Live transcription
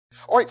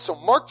All right, so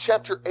Mark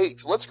chapter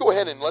 8. Let's go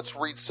ahead and let's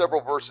read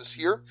several verses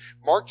here.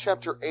 Mark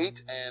chapter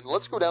 8, and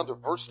let's go down to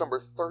verse number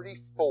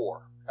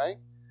 34, okay?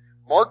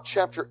 Mark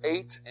chapter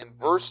 8 and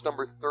verse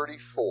number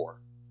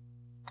 34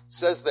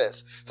 says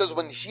this. It says,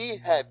 when he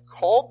had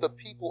called the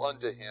people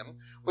unto him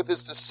with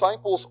his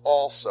disciples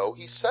also,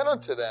 he said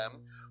unto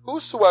them,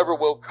 whosoever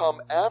will come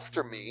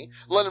after me,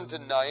 let him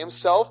deny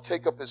himself,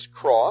 take up his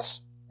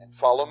cross, and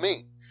follow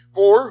me.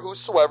 For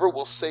whosoever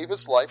will save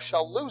his life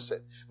shall lose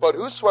it. But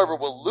whosoever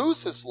will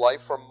lose his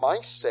life for my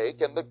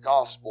sake and the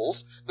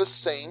gospel's, the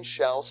same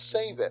shall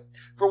save it.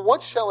 For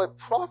what shall it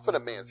profit a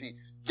man if he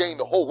gain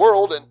the whole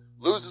world and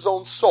lose his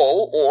own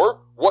soul?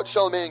 Or what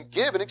shall a man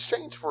give in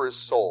exchange for his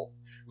soul?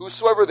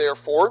 Whosoever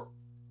therefore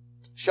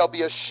shall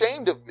be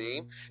ashamed of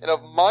me and of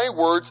my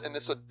words in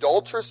this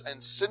adulterous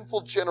and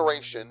sinful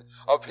generation,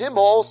 of him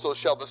also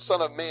shall the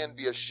Son of Man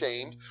be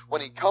ashamed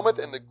when he cometh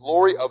in the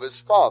glory of his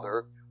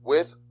Father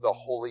with the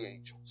holy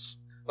angels.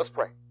 Let's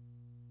pray.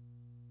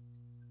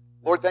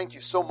 Lord, thank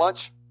you so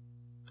much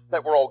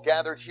that we're all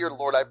gathered here.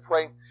 Lord, I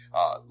pray,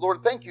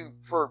 Lord, thank you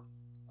for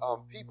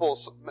people.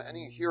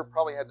 Many here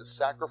probably had to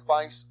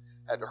sacrifice,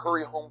 had to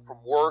hurry home from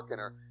work,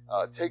 and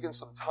are taking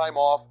some time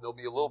off. They'll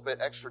be a little bit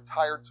extra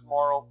tired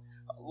tomorrow.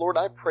 Lord,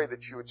 I pray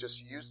that you would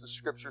just use the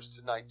scriptures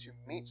tonight to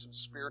meet some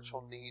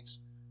spiritual needs,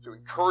 to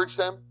encourage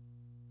them,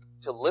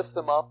 to lift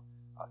them up,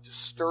 to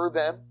stir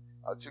them,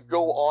 to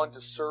go on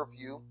to serve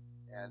you,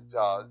 and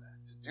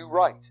to do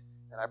right.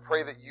 And I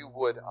pray that you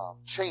would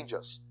change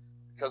us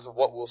because of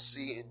what we'll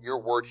see in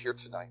your word here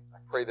tonight. I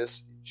pray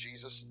this in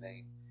Jesus'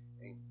 name.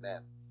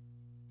 Amen.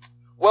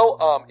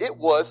 Well, it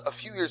was a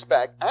few years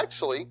back.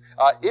 Actually,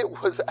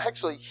 it was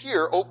actually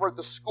here over at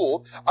the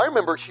school. I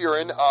remember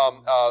hearing,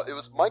 it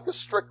was Micah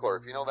Strickler,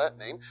 if you know that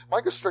name.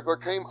 Micah Strickler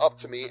came up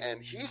to me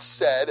and he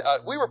said,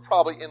 we were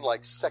probably in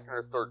like second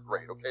or third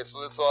grade. Okay,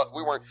 so this,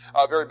 we weren't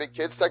very big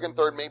kids, second,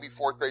 third, maybe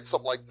fourth grade,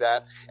 something like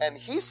that. And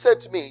he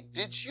said to me,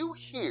 did you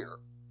hear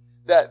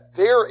that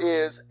there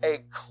is a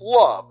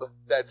club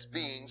that's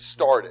being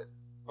started?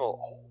 Oh,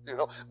 you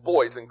know,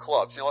 boys in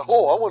clubs. You know, like,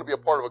 oh, I want to be a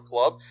part of a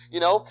club. You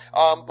know,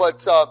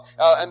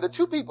 and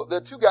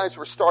the two guys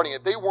who were starting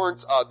it, they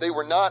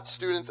were not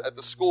students at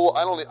the school.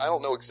 I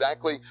don't know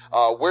exactly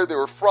where they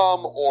were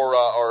from, or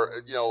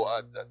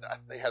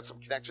they had some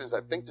connections,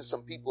 I think, to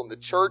some people in the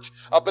church.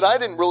 But I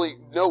didn't really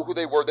know who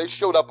they were. They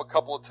showed up a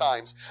couple of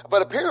times,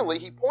 but apparently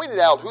he pointed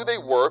out who they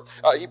were.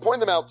 He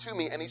pointed them out to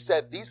me, and he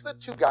said, "These are the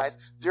two guys.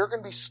 They're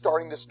going to be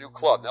starting this new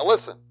club." Now,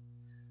 listen.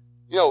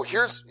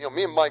 Here's,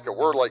 me and Micah,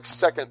 we're like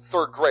second,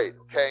 third grade,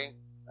 okay?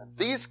 And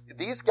these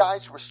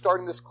guys who were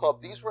starting this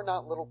club, these were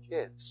not little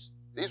kids.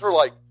 These were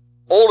like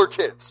older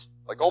kids,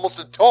 like almost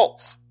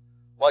adults.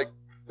 Like,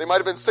 they might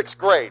have been sixth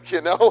grade,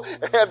 And,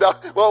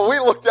 we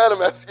looked at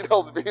them as,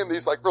 being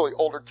these like really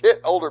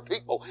older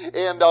people.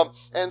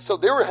 And so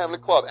they were having a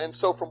club. And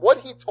so from what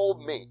he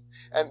told me,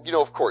 and,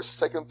 of course,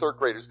 second and third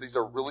graders, these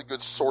are really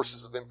good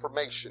sources of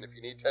information if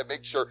you need to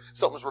make sure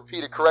something's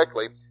repeated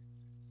correctly.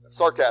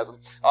 Sarcasm.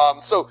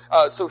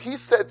 So he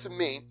said to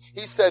me,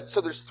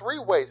 so there's three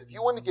ways. If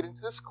you want to get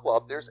into this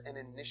club, there's an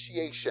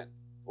initiation.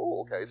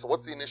 Oh, okay. So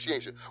what's the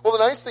initiation? Well,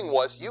 the nice thing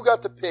was you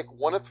got to pick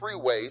one of three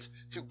ways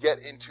to get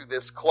into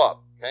this club.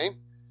 Okay.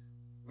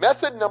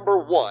 Method number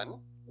one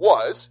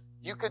was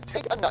you could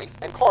take a knife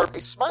and carve a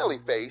smiley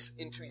face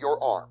into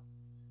your arm.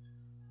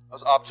 That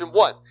was option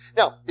one.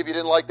 Now, if you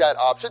didn't like that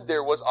option,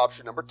 there was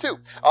option number two.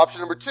 Option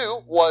number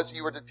two was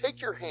you were to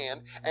take your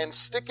hand and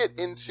stick it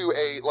into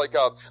a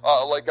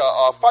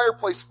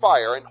fireplace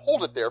fire and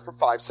hold it there for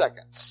 5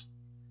 seconds.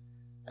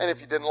 And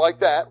if you didn't like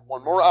that,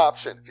 one more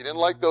option. If you didn't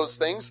like those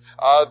things,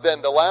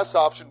 then the last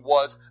option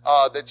was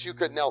that you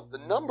could. Now, the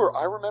number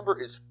I remember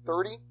is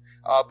 30.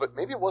 But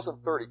maybe it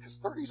wasn't 30 because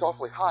 30 is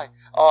awfully high.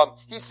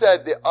 He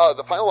said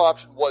the final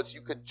option was you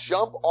could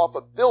jump off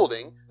a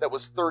building that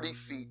was 30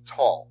 feet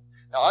tall.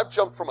 Now, I've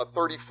jumped from a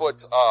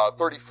 30-foot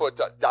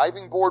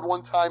diving board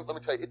one time. Let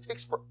me tell you, it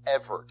takes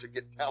forever to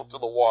get down to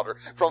the water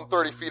from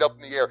 30 feet up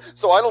in the air.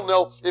 So I don't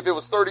know if it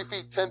was 30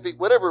 feet, 10 feet,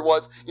 whatever it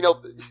was.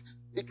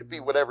 It could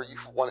be whatever you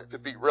want it to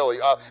be, really.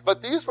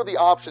 But these were the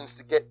options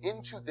to get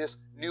into this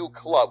new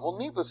club. Well,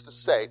 needless to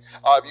say,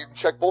 you can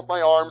check both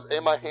my arms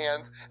and my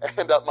hands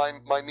and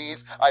my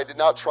knees. I did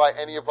not try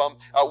any of them.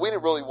 We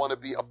didn't really want to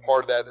be a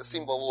part of that. It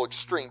seemed a little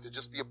extreme to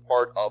just be a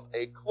part of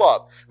a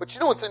club. But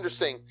you know what's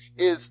interesting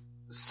is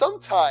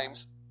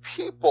sometimes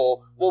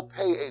people will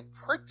pay a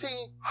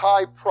pretty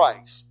high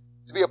price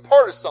to be a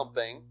part of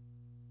something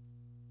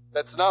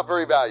that's not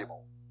very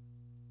valuable,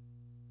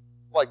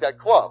 like that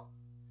club.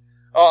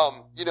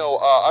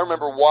 I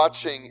remember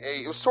watching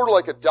it was sort of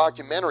like a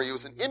documentary. It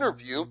was an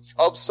interview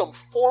of some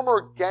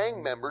former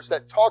gang members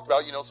that talked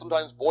about,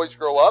 sometimes boys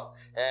grow up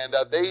and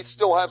they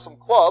still have some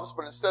clubs,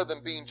 but instead of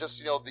them being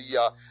just,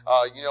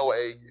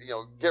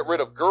 get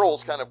rid of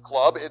girls kind of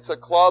club, it's a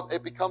club,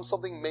 it becomes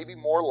something maybe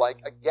more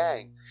like a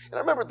gang. And I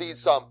remember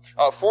these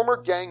former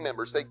gang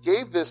members, they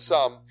gave these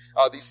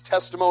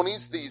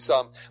testimonies, these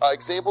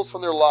examples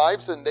from their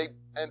lives, and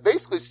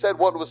basically said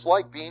what it was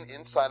like being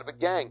inside of a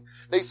gang.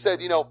 They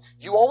said,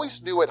 you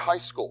always knew at high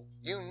school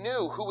you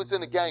knew who was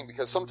in a gang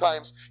because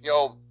sometimes,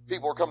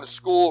 people were coming to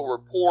school who were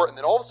poor, and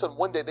then all of a sudden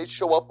one day they'd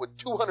show up with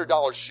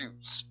 $200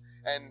 shoes.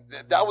 And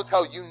that was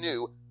how you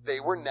knew they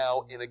were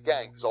now in a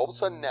gang, because all of a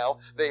sudden now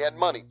they had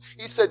money.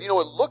 He said, it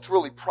looked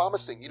really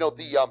promising.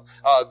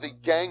 The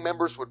gang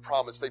members would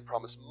promise. They'd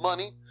promise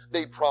money.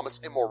 They'd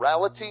promise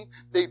immorality.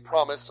 They'd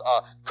promise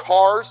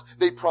cars.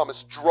 They'd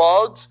promise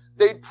drugs.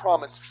 They'd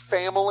promise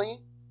family.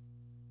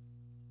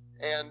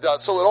 And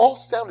so it all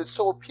sounded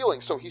so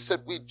appealing. So he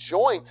said, we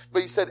joined.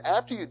 But he said,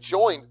 after you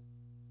joined,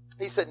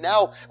 he said,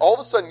 now, all of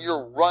a sudden,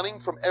 you're running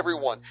from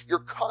everyone. You're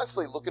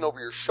constantly looking over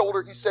your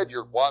shoulder. He said,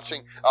 you're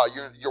watching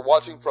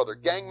for other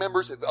gang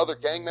members. If other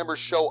gang members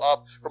show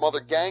up from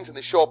other gangs and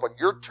they show up on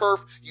your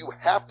turf, you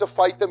have to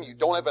fight them. You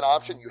don't have an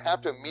option. You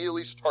have to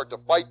immediately start to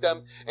fight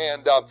them.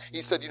 And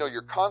he said,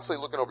 you're constantly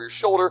looking over your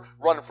shoulder,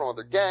 running from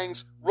other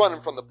gangs,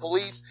 running from the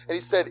police. And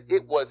he said,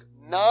 it was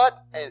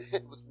not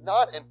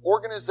an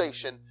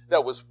organization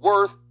that was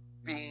worth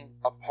being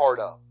a part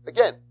of.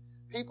 Again,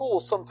 people will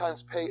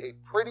sometimes pay a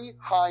pretty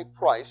high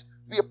price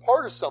to be a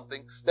part of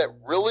something that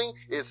really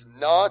is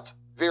not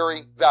very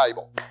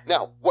valuable.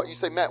 Now, what you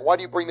say, Matt, why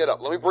do you bring that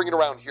up? Let me bring it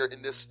around here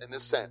in this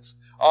sense.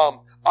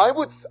 I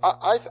would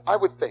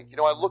think,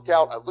 I look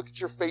at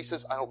your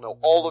faces. I don't know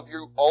all of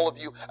you.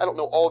 I don't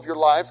know all of your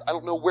lives. I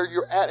don't know where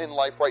you're at in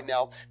life right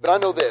now, but I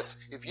know this.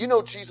 If you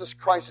know Jesus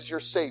Christ as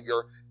your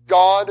Savior,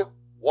 God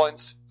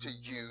wants to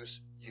use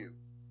you.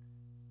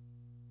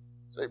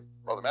 Say,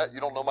 Brother Matt,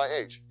 you don't know my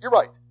age. You're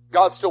right.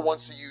 God still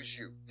wants to use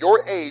you. Your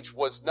age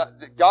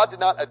God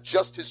did not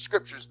adjust his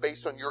scriptures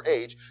based on your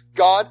age.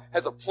 God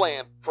has a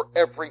plan for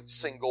every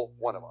single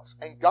one of us.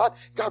 And God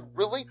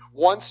really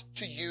wants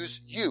to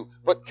use you.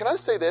 But can I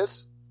say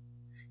this?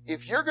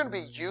 If you're going to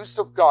be used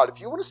of God,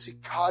 if you want to see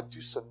God do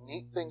some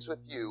neat things with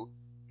you,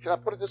 can I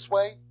put it this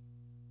way?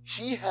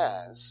 He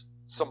has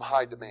some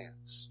high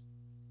demands.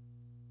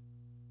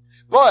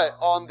 But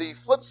on the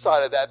flip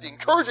side of that, the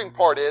encouraging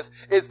part is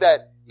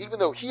that even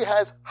though he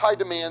has high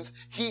demands,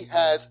 he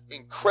has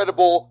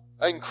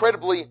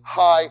incredibly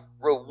high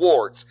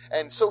rewards.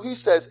 And so he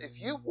says,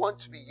 if you want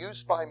to be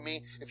used by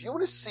me, if you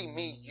want to see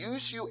me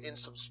use you in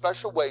some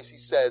special ways, he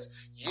says,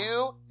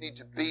 you need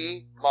to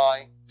be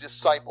my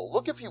disciple.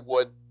 Look, if you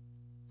would,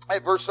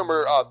 at verse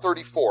number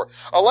 34.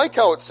 I like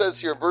how it says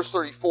here in verse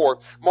 34,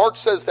 Mark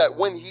says that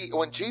when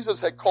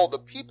Jesus had called the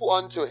people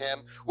unto him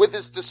with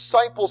his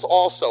disciples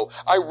also.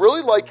 I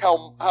really like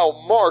how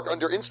Mark,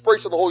 under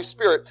inspiration of the Holy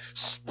Spirit,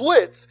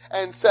 splits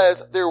and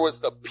says there was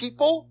the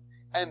people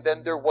and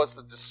then there was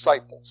the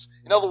disciples.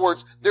 In other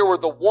words, there were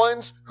the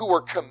ones who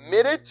were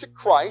committed to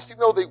Christ,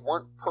 even though they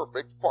weren't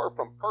perfect, far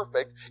from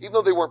perfect. Even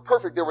though they weren't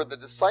perfect, there were the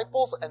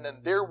disciples and then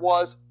there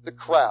was the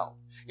crowd.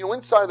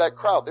 Inside of that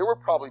crowd, there were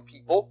probably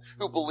people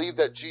who believed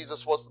that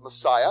Jesus was the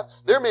Messiah.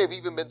 There may have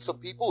even been some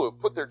people who have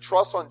put their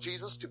trust on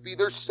Jesus to be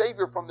their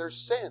Savior from their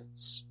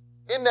sins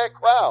in that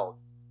crowd.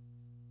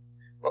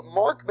 But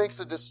Mark makes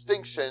a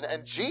distinction,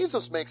 and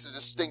Jesus makes a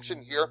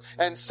distinction here,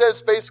 and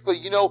says basically,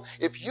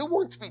 if you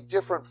want to be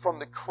different from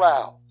the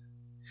crowd,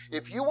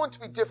 if you want to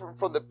be different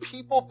from the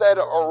people that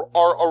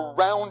are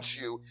around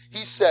you,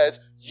 he says,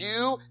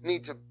 you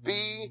need to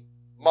be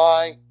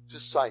my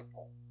disciple.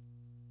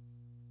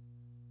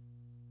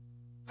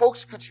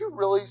 Folks, could you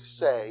really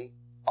say,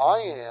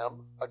 I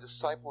am a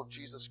disciple of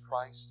Jesus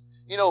Christ?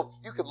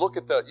 You could look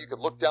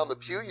down the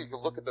pew, you could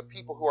look at the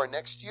people who are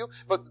next to you,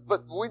 but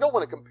we don't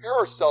want to compare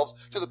ourselves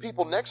to the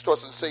people next to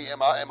us and say,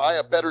 am I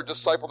a better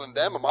disciple than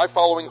them? Am I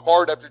following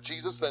hard after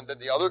Jesus than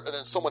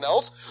someone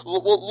else?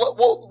 Well,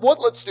 what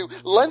let's do?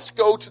 Let's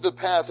go to the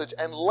passage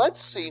and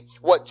let's see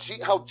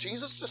how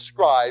Jesus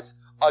describes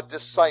a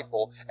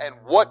disciple and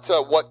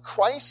what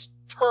Christ's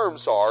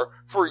terms are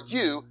for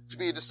you to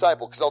be a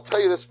disciple. Because I'll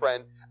tell you this,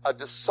 friend, a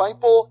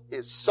disciple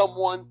is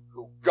someone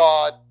who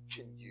God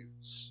can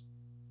use.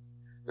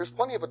 There's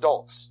plenty of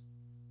adults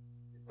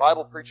in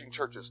Bible preaching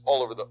churches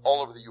all over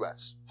the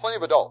U.S. Plenty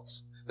of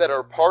adults that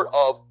are part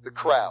of the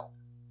crowd.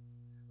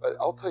 But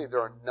I'll tell you, there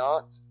are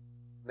not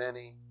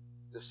many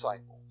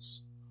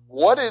disciples.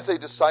 What is a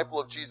disciple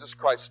of Jesus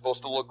Christ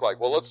supposed to look like?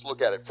 Well, let's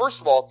look at it.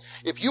 First of all,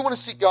 if you want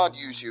to see God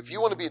use you, if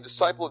you want to be a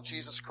disciple of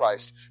Jesus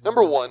Christ,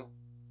 number one,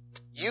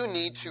 you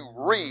need to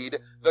read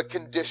the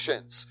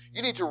conditions.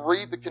 You need to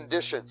read the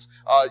conditions.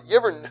 You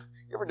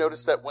ever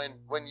notice that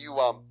when you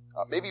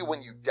maybe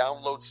when you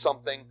download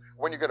something,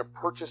 when you're going to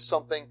purchase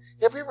something,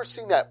 have you ever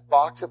seen that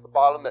box at the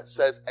bottom that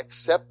says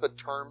accept the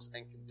terms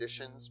and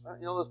conditions?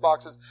 Those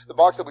boxes, the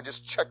box that we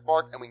just check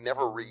mark and we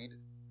never read.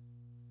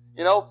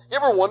 You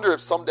ever wonder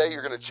if someday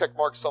you're going to check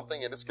mark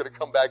something and it's going to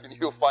come back and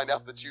you'll find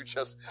out that you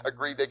just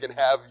agreed they can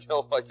have,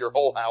 like your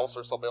whole house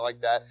or something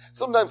like that?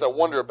 Sometimes I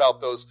wonder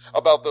about those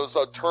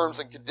terms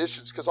and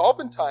conditions, because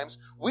oftentimes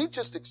we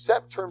just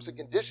accept terms and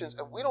conditions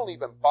and we don't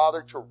even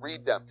bother to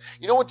read them.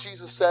 You know what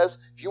Jesus says?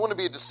 If you want to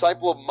be a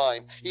disciple of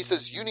mine, he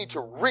says you need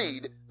to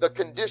read the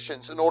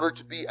conditions in order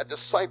to be a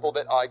disciple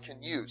that I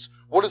can use.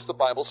 What does the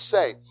Bible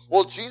say?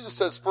 Well, Jesus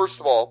says, first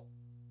of all,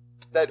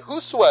 that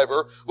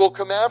whosoever will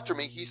come after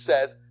me, he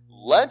says,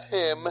 let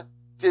him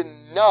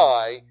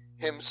deny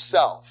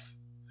himself.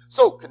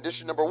 So,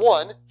 condition number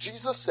 1,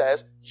 Jesus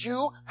says,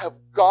 you have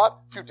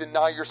got to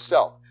deny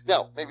yourself.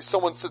 Now, maybe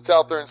someone sits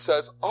out there and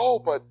says, oh,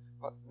 but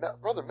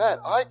Brother Matt,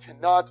 I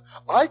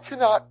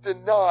cannot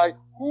deny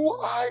who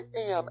I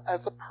am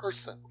as a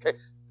person. Okay?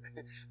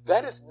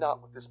 That is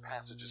not what this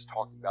passage is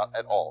talking about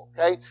at all,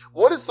 okay?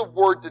 What does the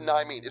word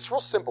deny mean? It's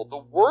real simple.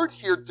 The word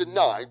here,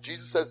 deny,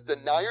 Jesus says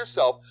deny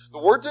yourself. The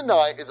word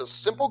deny is a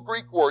simple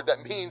Greek word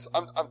that means,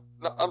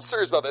 I'm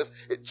serious about this,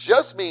 it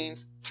just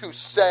means to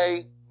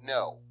say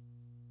no.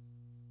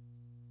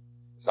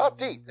 It's not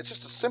deep. It's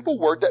just a simple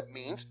word that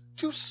means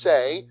to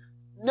say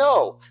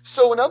no.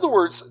 So in other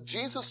words,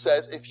 Jesus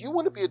says, if you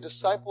want to be a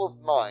disciple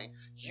of mine,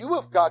 you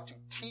have got to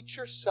teach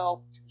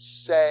yourself to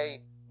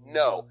say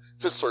no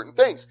to certain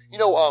things.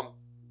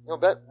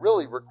 That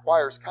really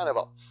requires kind of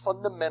a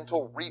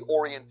fundamental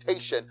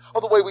reorientation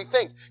of the way we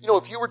think.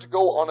 If you were to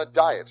go on a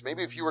diet,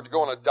 maybe if you were to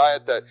go on a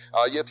diet that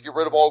you have to get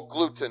rid of all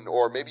gluten,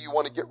 or maybe you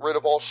want to get rid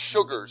of all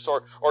sugars,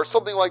 or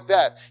something like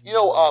that.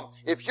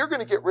 If you're going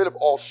to get rid of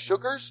all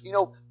sugars,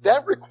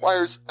 that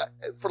requires,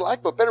 for lack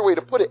of a better way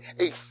to put it,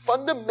 a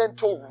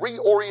fundamental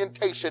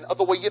reorientation of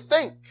the way you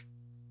think.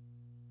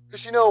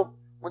 Because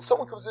when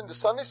someone comes into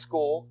Sunday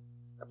school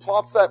and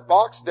plops that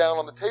box down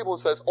on the table and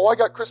says, oh, I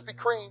got Krispy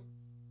Kreme.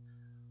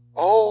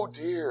 Oh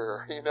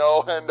dear, and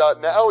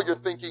now you're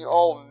thinking,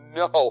 oh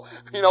no,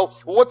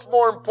 what's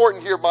more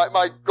important here?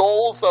 My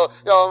goals,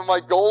 my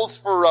goals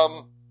for,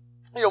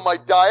 my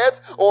diet,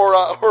 or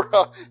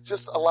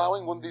just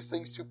allowing one of these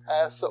things to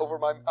pass over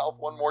my mouth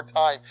one more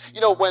time.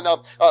 When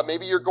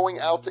maybe you're going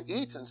out to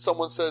eat and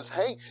someone says,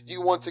 hey, do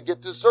you want to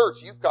get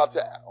desserts? You've got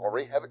to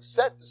already have it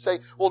set to say,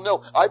 well,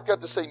 no, I've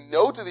got to say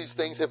no to these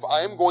things if I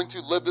am going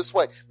to live this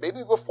way.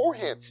 Maybe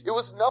beforehand, it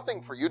was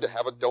nothing for you to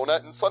have a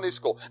donut in Sunday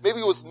school.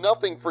 Maybe it was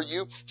nothing for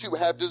you to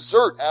have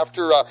dessert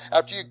after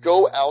you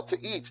go out to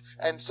eat.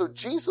 And so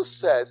Jesus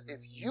says,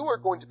 if you are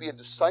going to be a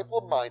disciple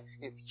of mine,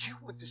 if you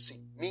want to see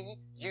me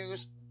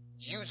use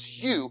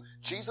you,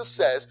 Jesus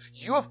says,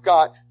 you have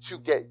got to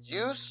get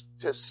used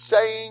to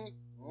saying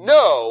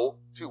no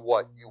to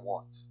what you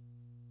want.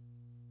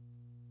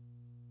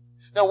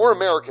 Now, we're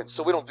Americans,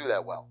 so we don't do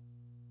that well.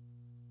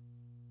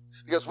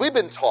 Because we've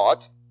been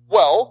taught,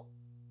 well,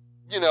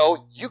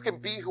 you can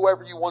be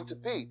whoever you want to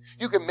be.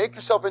 You can make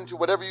yourself into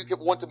whatever you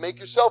want to make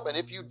yourself, and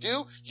if you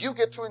do, you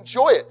get to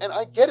enjoy it. And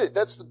I get it.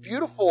 That's the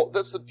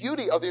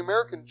beauty of the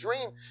American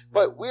dream,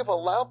 but we have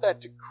allowed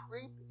that to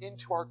creep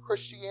into our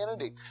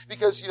Christianity.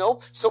 Because,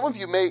 some of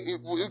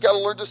you've got to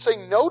learn to say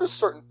no to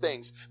certain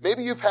things.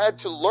 Maybe you've had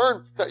to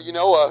learn that,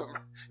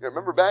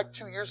 remember back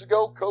 2 years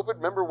ago, COVID?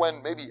 Remember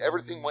when maybe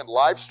everything went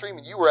live stream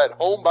and you were at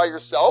home by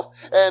yourself?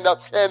 And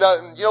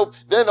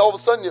then all of a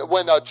sudden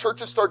when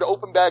churches started to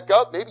open back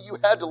up, maybe you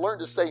had to learn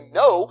to say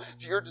no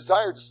to your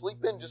desire to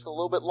sleep in just a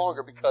little bit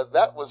longer, because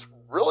that was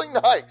really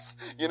nice.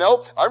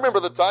 I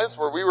remember the times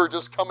where we were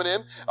just coming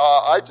in.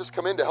 I'd just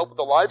come in to help with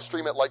the live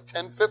stream at like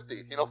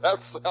 10:50.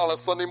 That's on a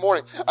Sunday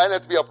morning. I didn't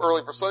have to be up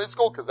early for Sunday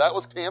school because that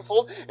was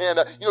canceled. And,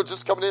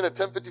 just coming in at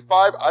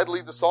 10:55, I'd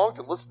lead the songs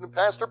and listen to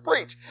Pastor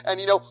preach.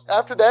 And,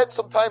 after that,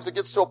 sometimes it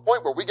gets to a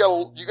point where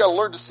you gotta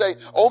learn to say,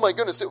 oh my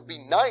goodness, it would be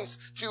nice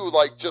to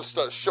just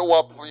show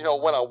up, when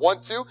I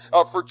want to,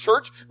 for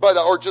church, but,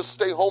 or just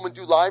stay home and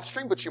do live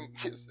stream. But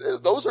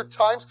those are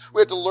times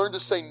we have to learn to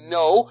say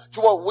no to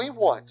what we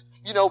want.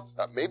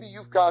 Maybe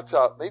you've got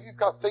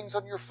things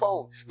on your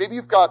phone. Maybe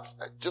you've got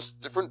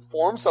just different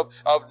forms of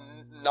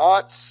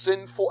not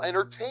sinful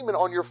entertainment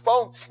on your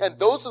phone. And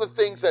those are the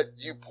things that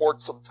you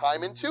poured some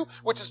time into,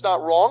 which is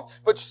not wrong,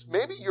 but just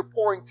maybe you're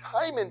pouring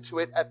time into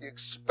it at the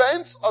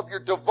expense of your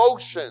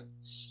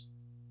devotions.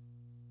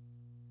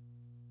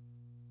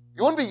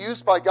 You want to be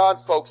used by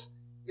God, folks?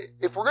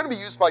 If we're going to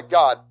be used by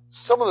God,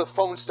 some of the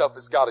phone stuff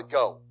has got to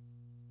go.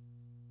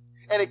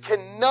 And it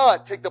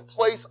cannot take the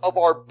place of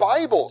our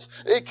Bibles.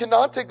 It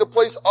cannot take the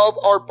place of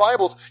our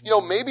Bibles.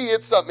 Maybe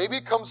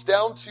it comes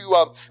down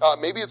to,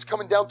 maybe it's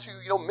coming down to,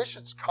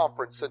 missions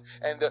conference,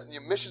 and the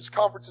missions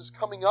conference is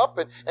coming up,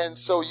 and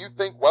so you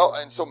think, well,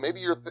 and so maybe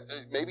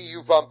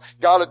you've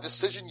got a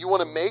decision you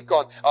want to make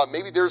on,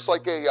 maybe there's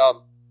like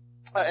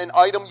an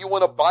item you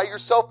want to buy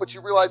yourself, but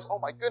you realize, oh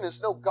my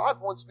goodness, no, God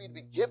wants me to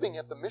be giving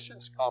at the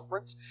missions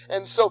conference.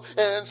 And so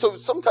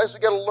sometimes we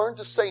got to learn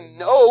to say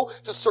no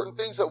to certain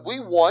things that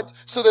we want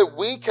so that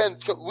we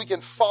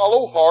can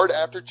follow hard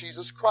after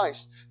Jesus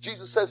Christ.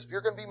 Jesus says, if you're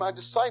going to be my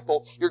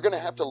disciple, you're going to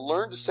have to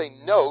learn to say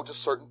no to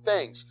certain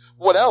things.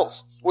 What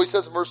else? Well, he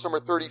says in verse number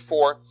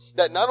 34,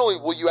 that not only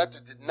will you have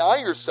to deny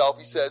yourself,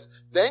 he says,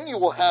 then you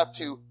will have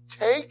to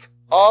take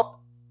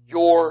up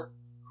your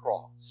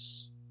cross.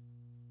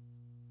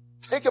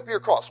 Take up your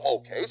cross.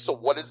 Okay, so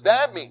what does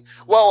that mean?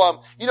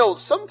 Well,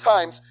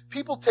 sometimes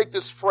people take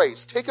this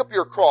phrase, take up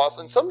your cross,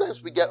 and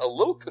sometimes we get a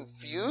little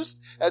confused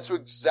as to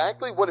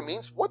exactly what it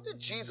means. What did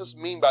Jesus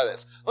mean by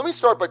this? Let me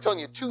start by telling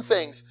you two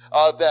things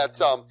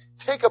that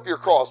take up your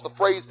cross, the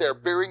phrase there,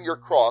 bearing your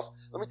cross.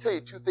 Let me tell you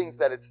two things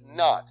that it's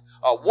not.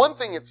 One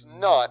thing it's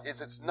not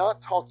is it's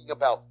not talking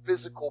about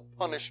physical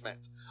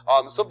punishment.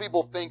 Some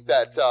people think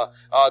that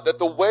that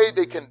the way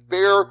they can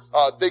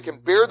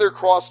bear their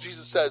cross,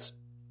 Jesus says,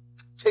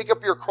 take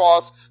up your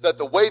cross, that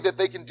the way that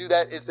they can do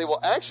that is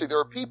there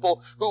are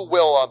people who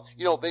will,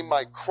 they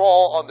might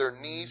crawl on their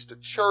knees to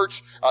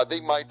church.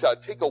 They might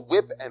take a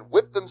whip and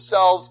whip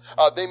themselves.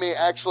 They may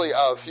actually,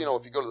 if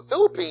you go to the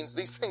Philippines,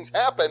 these things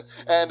happen.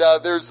 And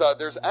there's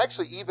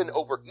actually, even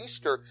over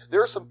Easter,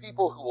 there are some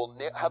people who will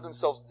have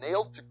themselves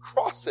nailed to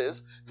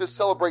crosses to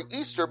celebrate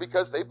Easter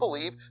because they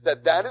believe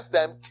that that is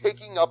them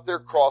taking up their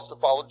cross to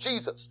follow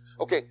Jesus.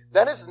 Okay,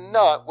 that is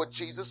not what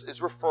Jesus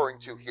is referring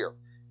to here.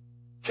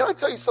 Can I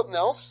tell you something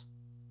else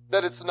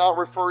that it's not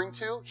referring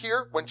to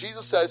here? When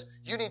Jesus says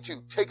you need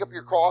to take up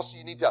your cross,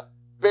 you need to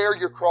bear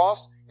your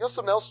cross, you know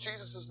something else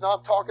Jesus is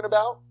not talking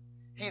about?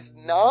 He's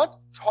not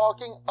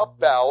talking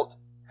about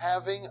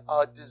having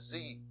a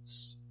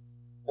disease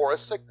or a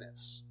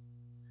sickness.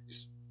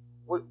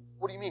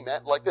 What do you mean,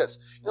 Matt? Like this.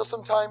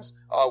 Sometimes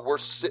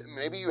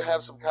maybe you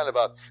have some kind of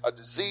a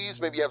disease,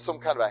 maybe you have some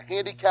kind of a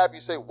handicap. You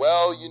say,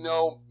 well,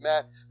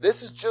 Matt,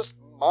 this is just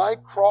my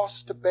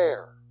cross to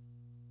bear.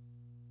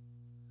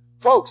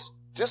 Folks,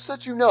 just so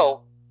that you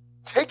know,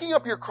 taking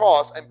up your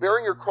cross and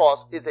bearing your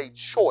cross is a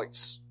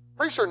choice.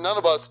 Pretty sure none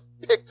of us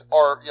picked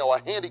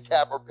a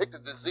handicap or picked a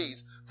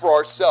disease for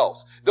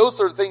ourselves. Those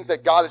are the things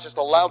that God has just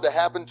allowed to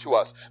happen to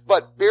us.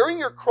 But bearing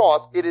your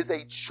cross, it is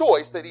a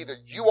choice that either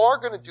you are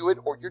going to do it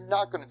or you're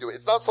not going to do it.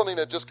 It's not something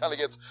that just kind of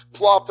gets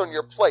plopped on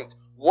your plate.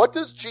 What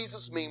does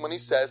Jesus mean when he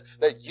says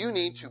that you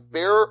need to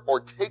bear or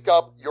take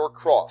up your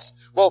cross?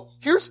 Well,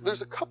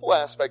 there's a couple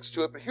aspects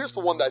to it, but here's the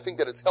one that I think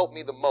that has helped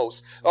me the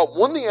most.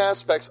 One of the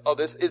aspects of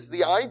this is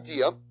the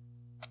idea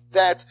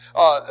that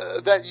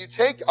you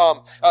take,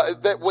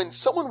 that when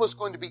someone was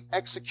going to be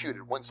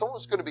executed, when someone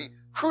was going to be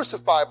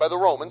crucified by the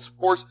Romans, of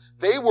course,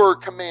 they were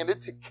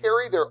commanded to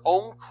carry their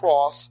own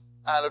cross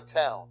out of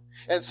town.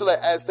 And so that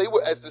as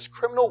this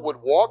criminal would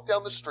walk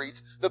down the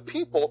streets, the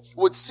people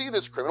would see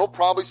this criminal,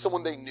 probably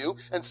someone they knew,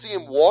 and see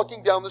him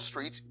walking down the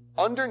streets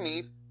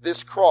underneath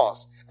this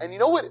cross. And you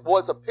know what it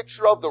was a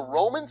picture of? The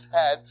Romans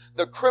had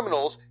the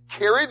criminals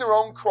carry their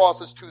own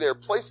crosses to their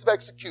place of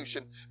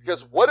execution,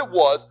 because what it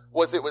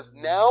was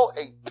now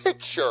a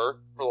picture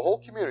for the whole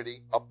community,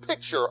 a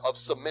picture of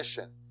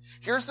submission.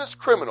 Here's this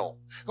criminal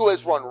who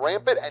has run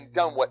rampant and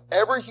done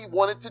whatever he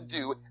wanted to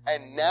do,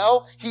 and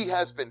now he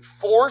has been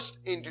forced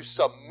into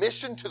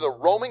submission to the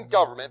Roman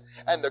government,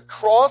 and the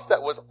cross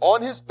that was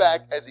on his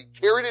back as he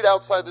carried it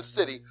outside the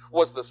city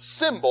was the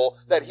symbol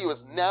that he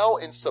was now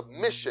in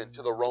submission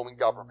to the Roman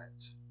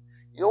government.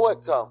 You know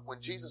what? When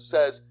Jesus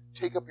says,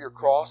 take up your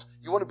cross,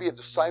 you want to be a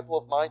disciple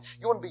of mine,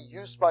 you want to be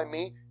used by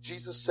me,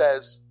 Jesus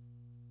says,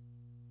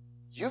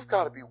 you've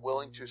got to be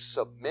willing to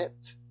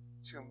submit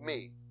to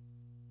me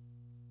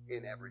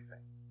in everything,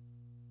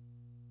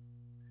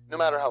 no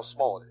matter how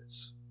small it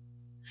is.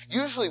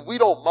 Usually we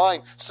don't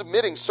mind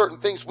submitting certain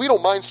things. We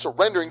don't mind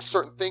surrendering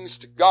certain things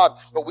to God,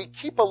 but we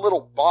keep a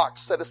little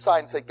box set aside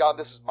and say, God,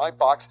 this is my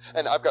box,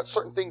 and I've got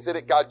certain things in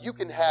it. God, you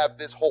can have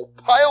this whole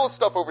pile of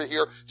stuff over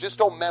here. Just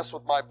don't mess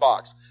with my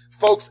box.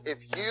 Folks,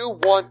 if you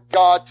want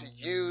God to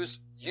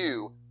use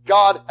you,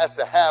 God has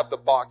to have the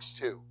box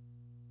too.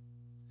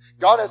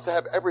 God has to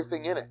have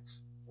everything in it.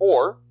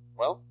 Or,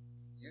 well,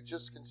 you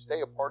just can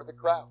stay a part of the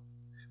crowd.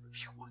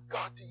 If you want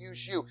God to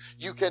use you,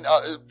 you can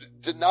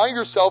deny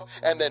yourself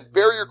and then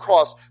bear your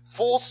cross,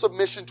 full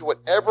submission to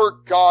whatever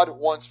God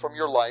wants from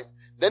your life.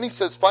 Then he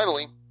says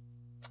finally,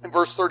 in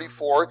verse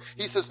 34,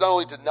 he says not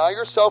only deny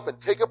yourself and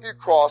take up your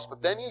cross,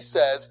 but then he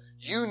says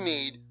you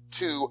need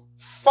to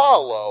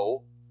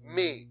follow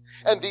me.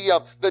 And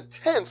the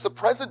tense, the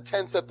present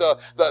tense that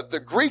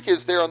the Greek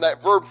is there on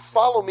that verb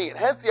follow me, it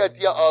has the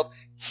idea of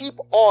keep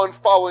on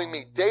following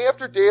me. Day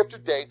after day after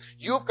day,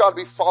 you have got to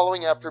be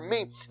following after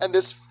me. And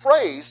this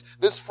phrase,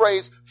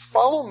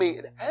 follow me,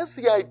 it has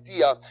the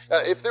idea,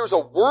 if there's a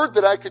word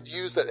that I could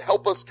use that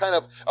help us kind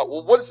of,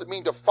 what does it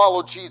mean to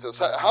follow Jesus?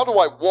 How do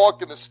I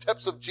walk in the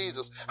steps of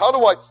Jesus? How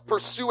do I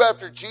pursue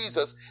after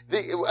Jesus?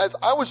 As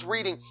I was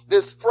reading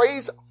this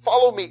phrase,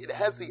 follow me, it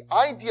has the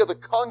idea, the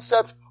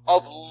concept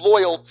of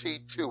loyalty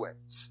to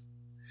it.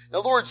 In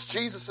other words,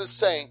 Jesus is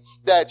saying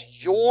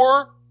that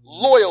your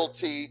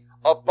loyalty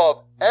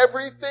above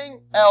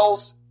everything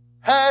else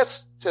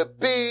has to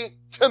be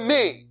to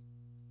me.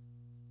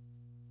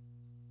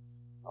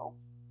 Oh,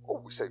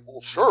 we say,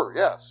 well, sure,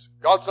 yes.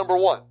 God's number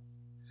one.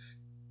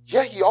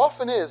 Yeah, he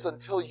often is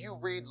until you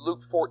read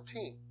Luke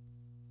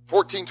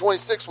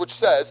 14:26, which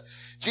says,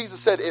 Jesus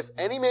said, if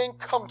any man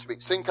come to me,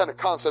 same kind of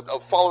concept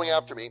of following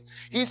after me.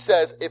 He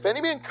says, if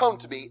any man come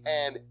to me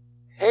and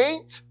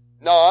hate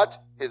not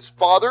his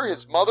father,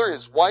 his mother,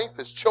 his wife,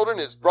 his children,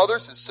 his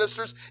brothers, his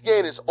sisters, yea,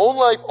 and his own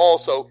life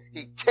also,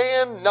 he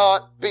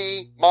cannot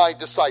be my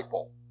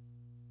disciple.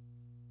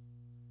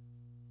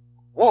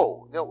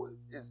 Whoa, no,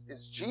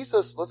 is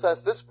Jesus, let's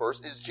ask this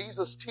first, is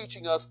Jesus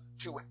teaching us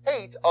to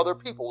hate other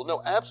people?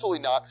 No, absolutely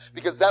not,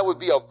 because that would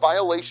be a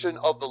violation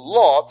of the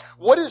law.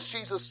 What is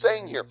Jesus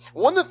saying here?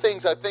 One of the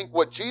things I think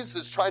what Jesus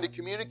is trying to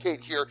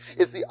communicate here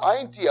is the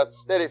idea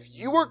that if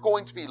you are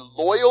going to be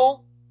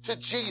loyal to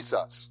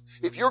Jesus,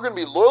 if you're going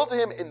to be loyal to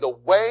him in the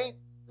way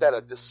that a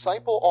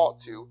disciple ought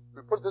to,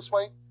 we put it this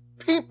way,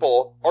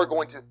 people are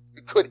going to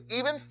could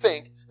even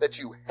think that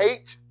you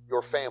hate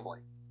your family.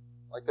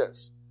 Like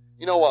this.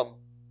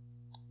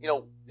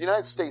 The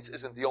United States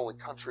isn't the only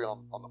country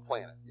on the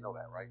planet. You know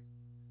that, right?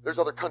 There's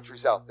other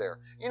countries out there.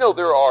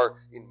 There are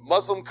in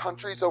Muslim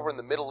countries over in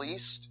the Middle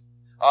East,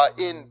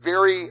 in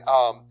very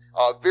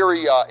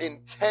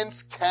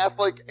intense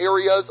Catholic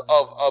areas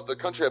of the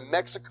country of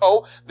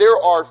Mexico. There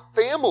are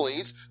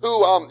families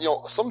who,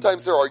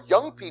 sometimes there are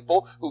young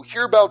people who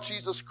hear about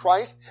Jesus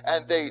Christ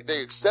and they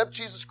accept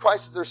Jesus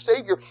Christ as their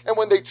Savior. And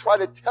when they try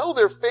to tell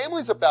their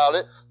families about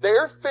it,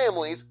 their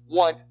families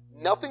want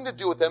nothing to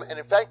do with them. And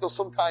in fact, they'll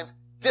sometimes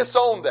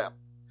disown them.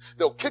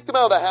 They'll kick them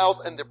out of the house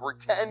and they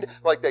pretend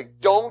like they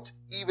don't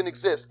even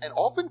exist. And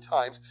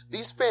oftentimes,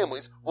 these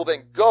families will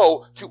then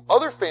go to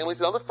other families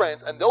and other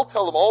friends and they'll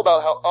tell them all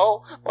about how,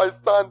 oh, my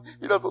son,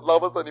 he doesn't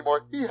love us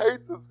anymore. He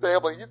hates his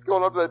family. He's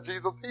going up to that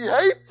Jesus. He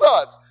hates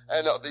us.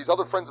 And these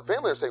other friends and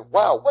family are saying,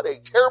 wow, what a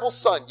terrible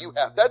son you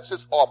have. That's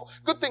just awful.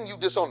 Good thing you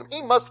disowned him.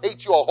 He must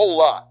hate you a whole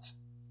lot.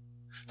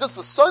 Does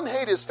the son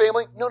hate his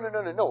family? No,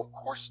 of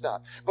course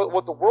not. But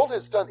what the world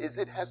has done is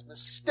it has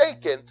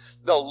mistaken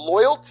the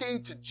loyalty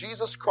to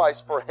Jesus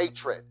Christ for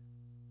hatred.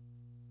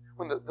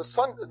 When the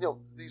son,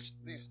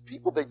 these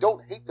people, they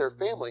don't hate their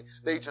family.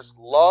 They just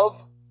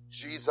love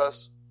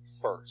Jesus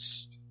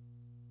first.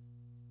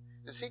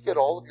 Does he get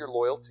all of your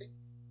loyalty?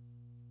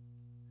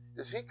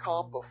 Does he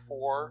come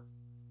before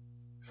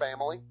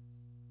family?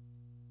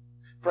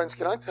 Friends,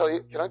 can I tell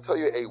you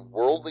a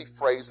worldly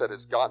phrase that it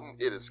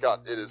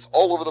is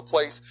all over the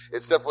place.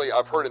 It's definitely,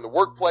 I've heard in the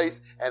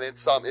workplace, and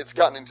it's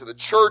gotten into the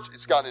church,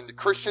 it's gotten into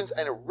Christians,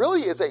 and it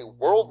really is a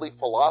worldly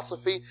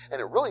philosophy,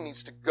 and it really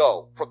needs to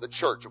go from the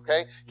church,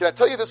 okay? Can I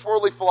tell you this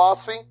worldly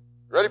philosophy?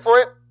 You ready for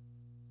it?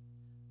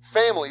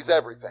 Family's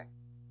everything.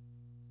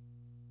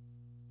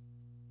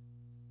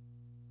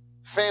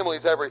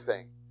 Family's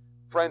everything.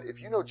 Friend,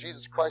 if you know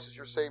Jesus Christ as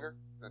your Savior,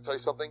 can I tell you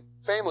something?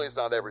 Family is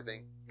not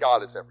everything.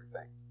 God is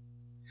everything.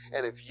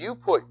 And if you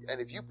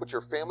put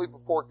your family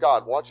before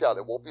God, watch out,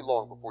 it won't be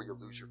long before you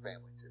lose your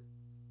family too.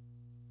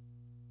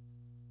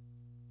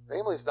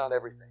 Family is not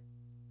everything.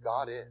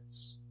 God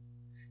is.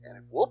 And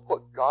if we'll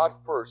put God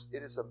first,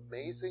 it is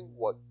amazing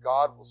what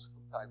God will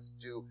sometimes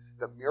do,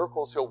 the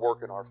miracles he'll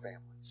work in our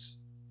families.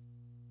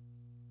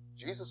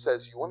 Jesus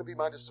says, you want to be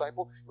my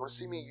disciple? You want to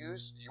see me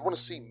use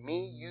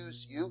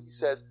you? He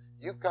says,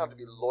 you've got to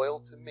be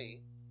loyal to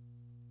me,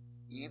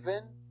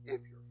 even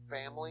if your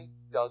family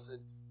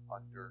doesn't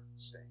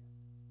understand.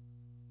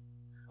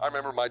 I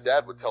remember my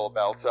dad would tell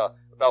about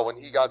when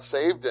he got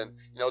saved and,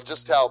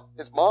 just how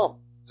his mom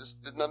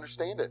just didn't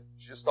understand it.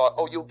 She just thought,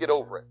 oh, you'll get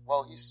over it.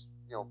 Well, he's,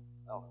 I don't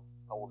know.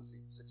 How old is he?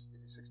 Is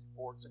he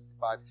 64,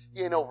 65?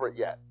 He ain't over it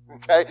yet.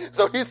 Okay?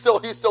 So he's still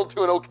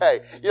doing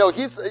okay.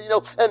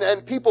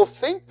 And people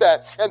think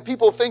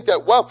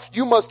that, well,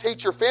 you must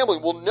hate your family.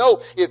 Well, no,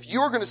 if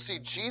you're going to see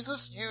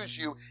Jesus use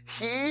you,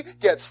 he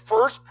gets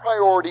first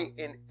priority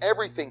in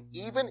everything,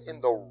 even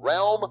in the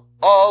realm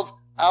of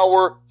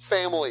our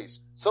families.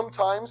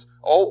 Sometimes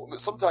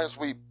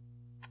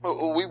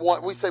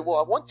we say, well,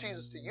 I want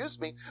Jesus to use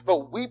me,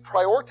 but we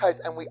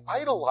prioritize and we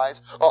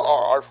idolize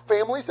our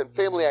families and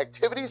family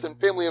activities and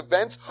family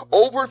events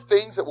over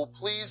things that will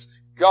please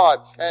God.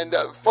 And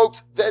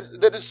folks,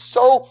 that is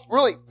so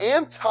really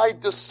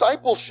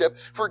anti-discipleship,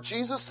 for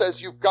Jesus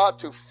says you've got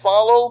to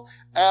follow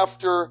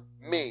after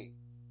me.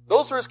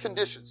 Those are his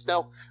conditions.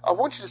 Now, I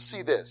want you to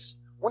see this.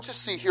 I want you to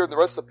see here in the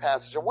rest of the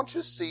passage, I want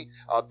you to see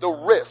the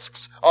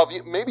risks of,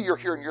 maybe you're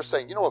here and you're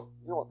saying, you know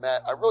what,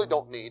 Matt, I really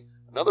don't need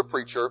another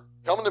preacher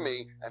coming to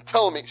me and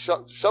telling me,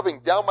 shoving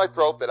down my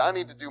throat that I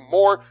need to do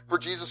more for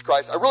Jesus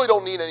Christ. I really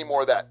don't need any more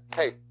of that.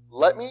 Hey,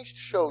 let me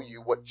show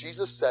you what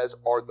Jesus says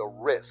are the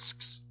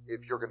risks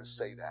if you're going to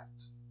say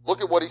that.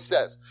 Look at what he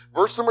says.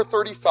 Verse number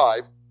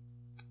 35,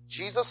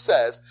 Jesus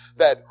says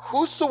that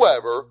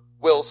whosoever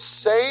will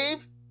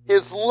save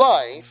his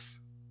life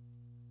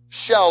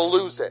shall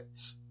lose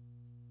it.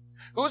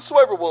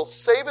 Whosoever will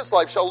save his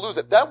life shall lose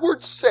it. That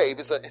word save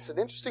is an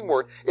interesting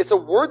word. It's a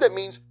word that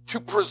means to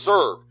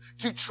preserve,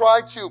 to try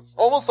to,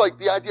 almost like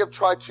the idea of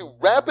try to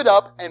wrap it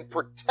up and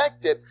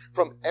protect it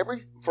from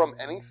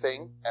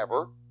anything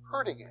ever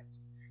hurting it.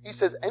 He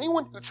says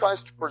anyone who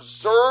tries to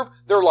preserve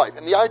their life,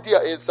 and the idea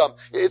is,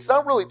 it's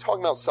not really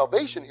talking about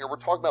salvation here. We're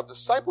talking about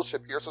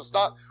discipleship here. So it's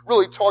not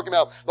really talking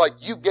about like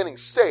you getting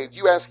saved,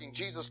 you asking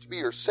Jesus to be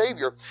your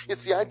Savior.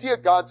 It's the idea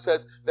God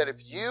says that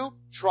if you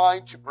try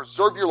to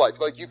preserve your life,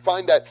 like you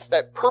find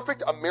that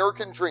perfect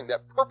American dream,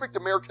 that perfect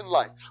American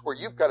life, where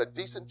you've got a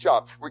decent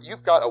job, where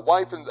you've got a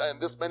wife and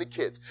this many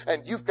kids,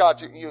 and you've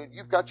got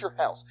your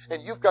house,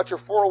 and you've got your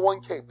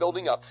 401k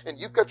building up, and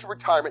you've got your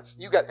retirement,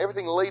 you've got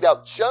everything laid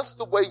out just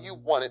the way you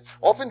want it.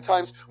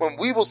 Oftentimes, when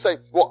we will say,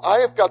 well, I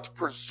have got to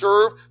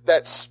preserve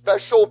that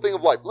special thing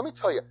of life. Let me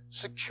tell you,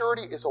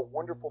 security is a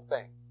wonderful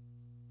thing.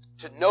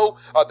 To know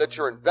that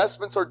your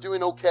investments are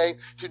doing okay,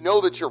 to know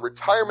that your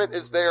retirement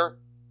is there,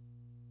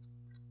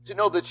 to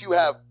know that you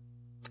have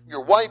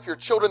your wife, your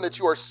children, that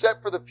you are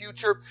set for the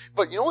future.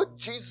 But you know what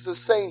Jesus is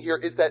saying here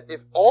is that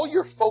if all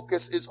your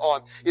focus is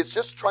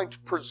just trying to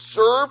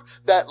preserve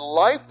that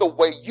life the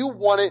way you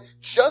want it,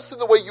 just in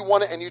the way you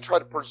want it, and you try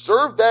to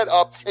preserve that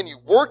up, and you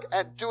work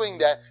at doing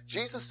that,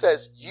 Jesus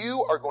says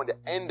you are going to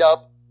end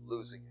up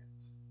losing it.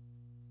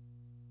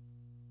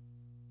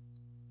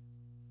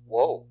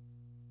 Whoa.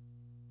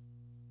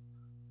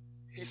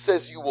 He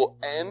says you will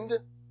end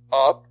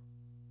up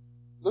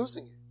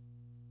losing it.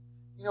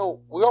 You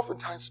know, we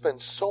oftentimes spend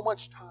so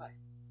much time,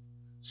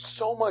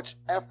 so much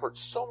effort,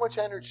 so much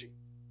energy,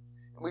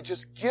 and we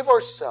just give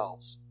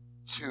ourselves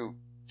to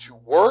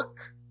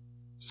work,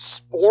 to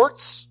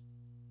sports,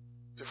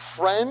 to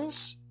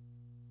friends,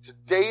 to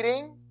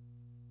dating,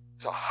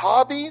 to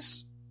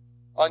hobbies,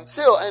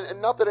 until,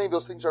 and not that any of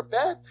those things are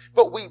bad,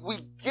 but we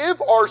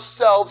give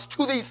ourselves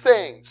to these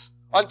things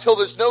until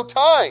there's no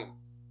time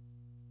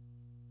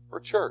for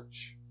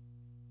church,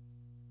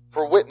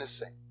 for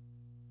witnessing,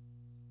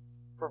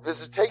 for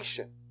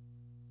visitation,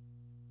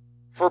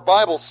 for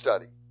Bible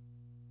study,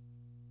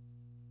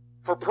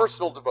 for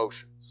personal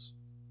devotions,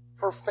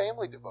 for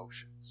family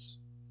devotions.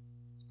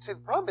 See, the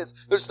problem is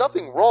there's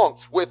nothing wrong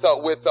with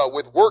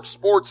work,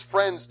 sports,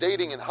 friends,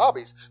 dating, and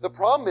hobbies. The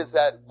problem is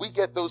that we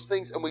get those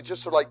things and we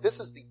just are like, this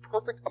is the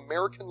perfect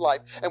American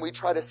life, and we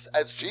try to,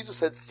 as Jesus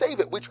said, save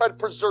it. We try to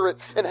preserve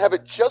it and have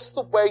it just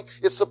the way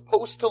it's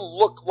supposed to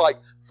look like.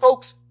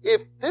 Folks,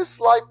 if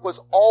this life was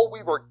all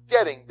we were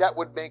getting, that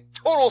would make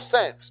total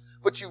sense.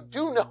 But you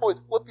do know, as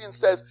Philippians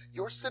says,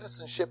 your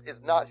citizenship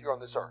is not here on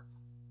this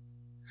earth.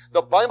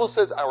 The Bible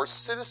says our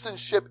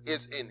citizenship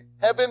is in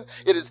heaven.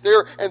 It is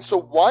there. And so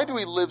why do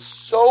we live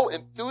so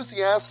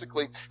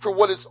enthusiastically for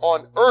what is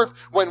on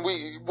earth when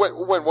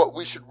what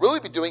we should really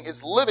be doing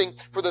is living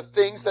for the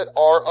things that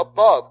are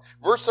above?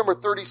 Verse number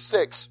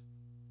 36.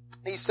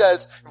 He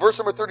says, verse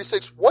number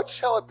 36, what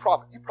shall it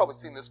profit? You've probably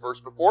seen this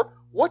verse before.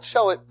 What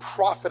shall it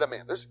profit a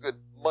man? There's a good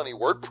money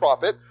word,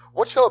 profit.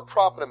 What shall it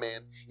profit a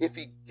man if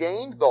he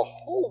gained the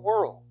whole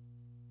world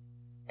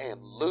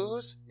and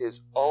lose his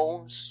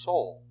own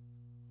soul?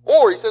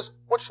 Or he says,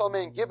 what shall a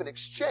man give in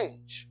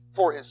exchange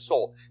for his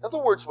soul? In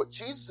other words, what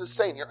Jesus is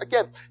saying here,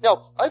 again,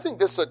 now, I think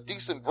this is a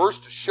decent verse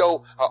to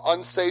show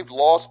unsaved,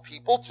 lost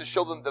people, to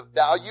show them the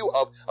value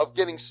of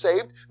getting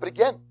saved. But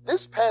again,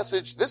 this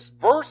passage, this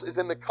verse is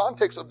in the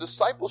context of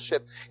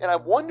discipleship. And I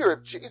wonder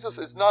if Jesus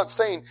is not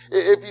saying,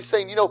 if he's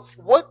saying, you know,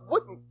 what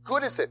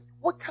good is it?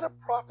 What kind of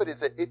profit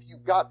is it if you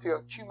got to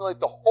accumulate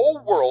the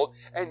whole world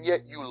and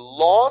yet you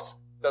lost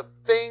the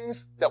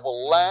things that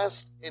will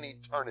last in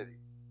eternity?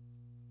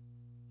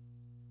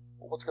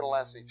 Well, what's going to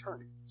last in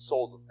eternity?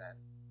 Souls of men.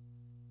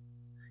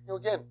 You know,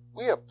 again,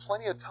 we have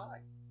plenty of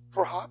time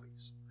for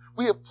hobbies.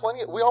 We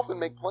often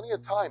make plenty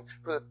of time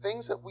for the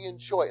things that we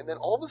enjoy. And then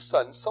all of a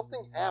sudden,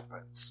 something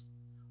happens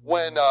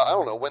when,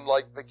 when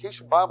like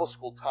vacation Bible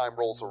school time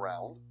rolls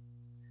around.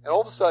 And all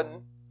of a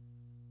sudden,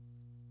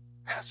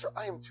 Pastor,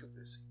 I am too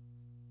busy.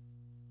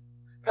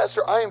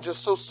 Pastor, I am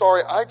just so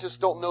sorry. I just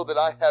don't know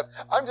that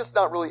I'm just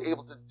not really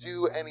able to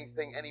do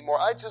anything anymore.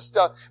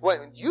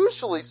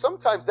 Usually,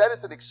 sometimes that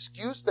is an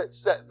excuse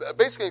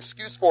basically an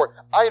excuse for,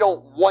 I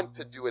don't want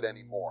to do it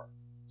anymore.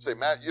 You say,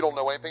 Matt, you don't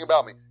know anything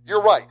about me.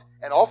 You're right.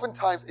 And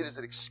oftentimes it is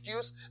an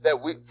excuse that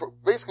we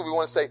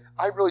want to say,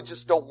 I really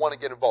just don't want to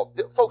get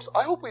involved. Folks,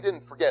 I hope we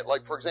didn't forget,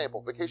 like, for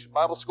example, Vacation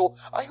Bible School.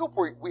 I hope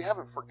we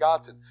haven't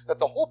forgotten that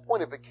the whole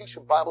point of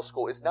Vacation Bible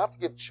School is not to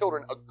give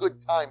children a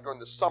good time during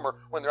the summer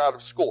when they're out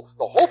of school.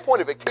 The whole point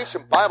of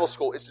Vacation Bible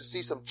School is to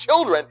see some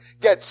children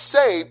get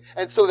saved,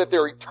 and so that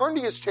their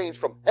eternity is changed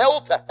from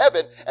hell to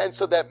heaven, and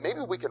so that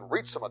maybe we can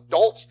reach some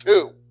adults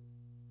too.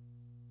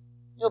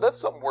 You know, that's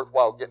something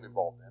worthwhile getting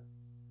involved in.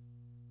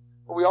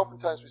 But we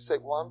say,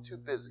 well, I'm too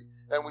busy.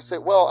 And we say,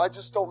 well, I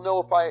just don't know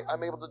if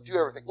I'm able to do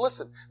everything.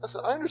 Listen,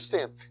 I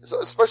understand.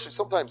 Especially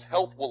sometimes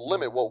health will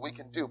limit what we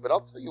can do. But I'll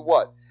tell you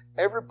what,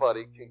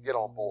 everybody can get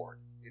on board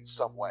in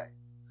some way.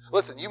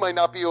 Listen, you might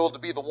not be able to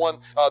be the one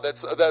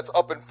that's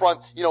up in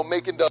front, you know,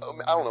 making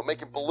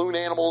balloon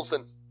animals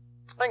and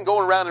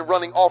going around and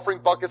running offering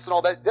buckets and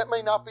all that. That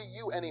may not be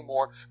you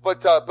anymore,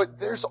 but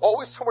there's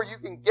always somewhere you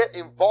can get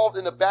involved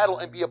in the battle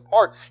and be a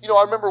part. You know,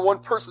 I remember one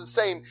person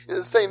saying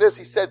this.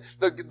 He said,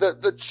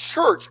 the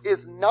church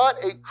is not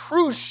a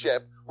cruise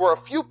ship where a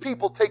few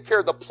people take care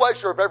of the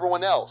pleasure of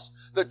everyone else.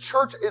 The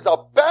church is a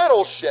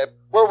battleship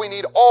where we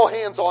need all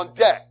hands on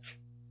deck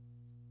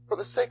for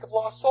the sake of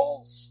lost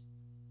souls.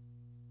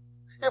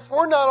 If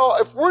we're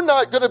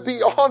not going to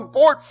be on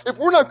board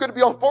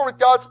with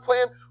God's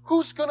plan,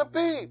 who's going to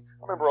be?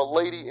 I remember a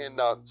lady in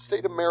the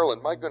state of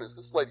Maryland. My goodness,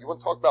 this lady, you want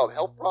to talk about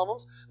health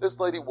problems? This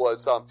lady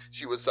was,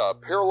 she was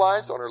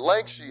paralyzed on her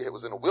legs. She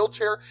was in a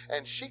wheelchair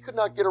and she could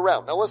not get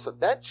around. Now listen,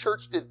 that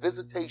church did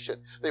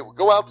visitation. They would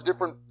go out to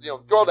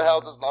go out to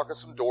houses, knock on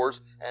some doors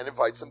and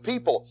invite some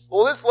people.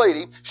 Well, this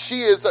lady,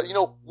 she is,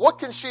 what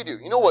can she do?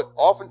 You know what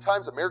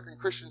oftentimes American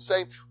Christians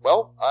say?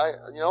 Well,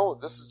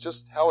 this is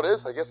just how it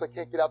is. I guess I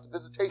can't get out to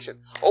visitation.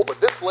 Oh, but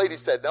this lady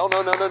said, no,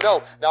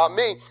 not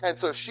me. And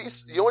so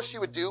you know what she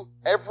would do?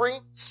 Every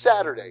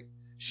Saturday,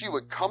 she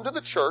would come to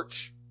the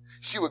church.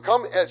 She would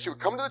come to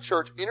the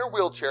church in her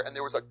wheelchair, and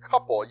there was a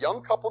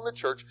young couple in the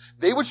church.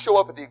 They would show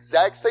up at the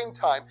exact same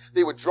time.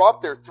 They would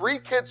drop their 3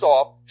 kids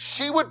off.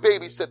 She would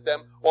babysit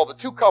them while the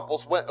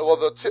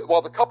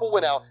couple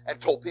went out and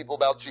told people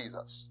about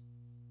Jesus.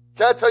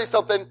 Can I tell you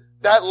something?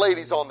 That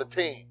lady's on the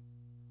team.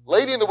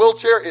 Lady in the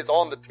wheelchair is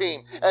on the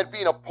team and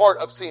being a part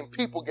of seeing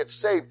people get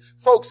saved.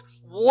 Folks,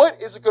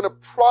 what is it going to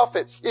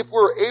profit if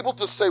we're able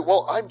to say,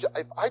 well,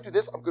 if I do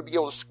this, I'm going to be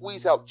able to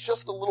squeeze out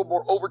just a little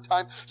more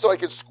overtime so I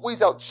can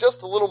squeeze out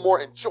just a little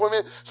more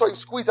enjoyment, so I can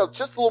squeeze out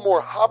just a little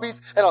more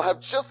hobbies, and I'll have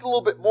just a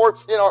little bit more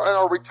in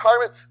our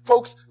retirement.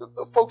 Folks,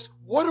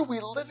 what are we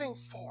living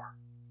for?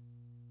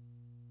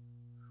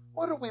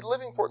 What are we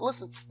living for?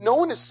 Listen, no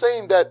one is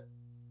saying that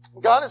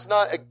God is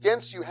not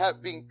against you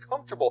being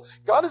comfortable.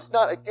 God is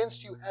not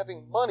against you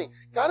having money.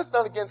 God is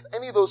not against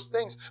any of those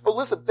things. But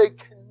listen, they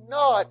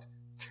cannot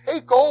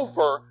take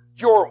over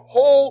your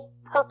whole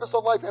purpose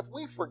of life. Have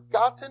we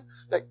forgotten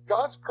that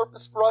God's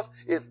purpose for us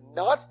is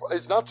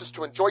not just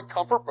to enjoy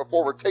comfort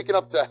before we're taken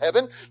up to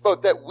heaven,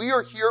 but that we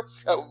are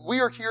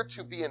here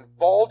to be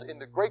involved in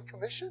the Great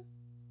Commission?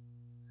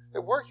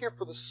 That we're here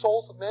for the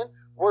souls of men.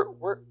 Where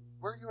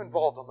are you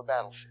involved on the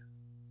battleship?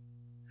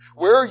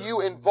 Where are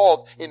you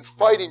involved in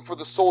fighting for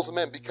the souls of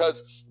men?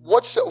 Because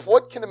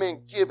what can a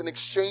man give in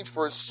exchange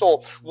for his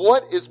soul?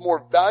 What is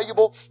more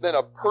valuable than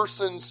a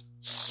person's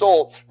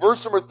soul?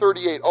 Verse number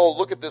 38. Oh,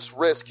 look at this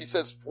risk. He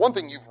says, one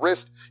thing you've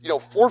risked,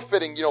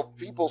 forfeiting,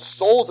 people's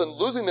souls and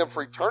losing them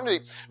for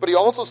eternity. But he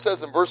also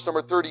says in verse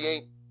number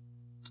 38,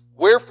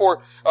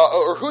 wherefore,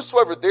 or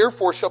whosoever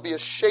therefore shall be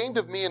ashamed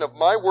of me and of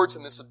my words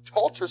in this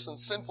adulterous and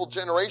sinful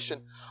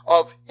generation,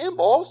 of him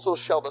also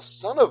shall the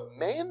Son of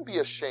Man be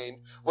ashamed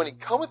when he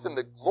cometh in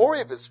the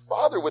glory of his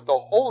Father with the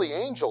holy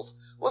angels.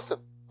 Listen,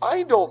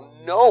 I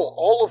don't know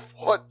all of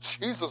what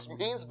Jesus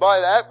means by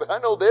that, but I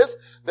know this,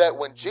 that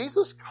when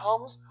Jesus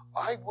comes,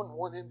 I wouldn't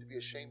want him to be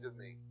ashamed of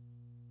me.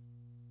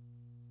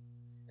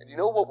 And you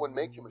know what would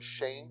make him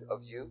ashamed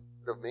of you,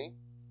 of me?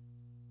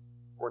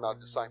 We're not a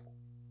disciple.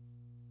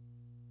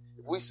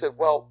 If we said,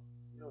 well,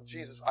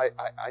 Jesus,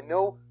 I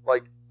know,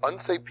 like,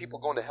 unsaved people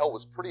going to hell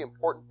was pretty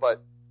important,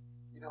 but,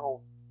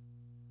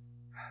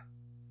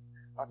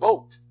 my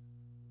boat.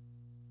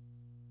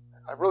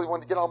 I really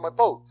wanted to get on my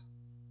boat.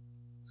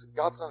 So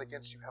God's not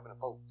against you having a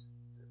boat.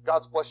 If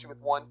God's blessed you with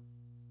one,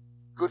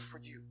 good for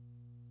you.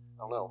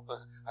 I don't know.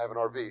 I have an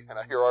RV, and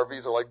I hear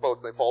RVs are like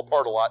boats, and they fall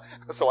apart a lot.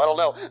 So I don't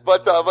know.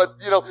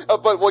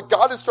 But what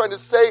God is trying to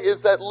say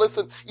is that,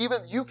 listen, even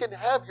you can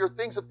have your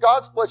things. If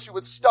God's blessed you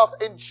with stuff,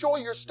 enjoy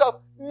your stuff.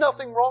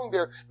 Nothing wrong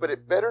there. But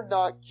it better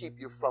not keep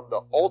you from the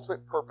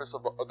ultimate purpose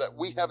that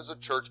we have as a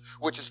church,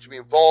 which is to be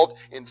involved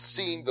in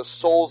seeing the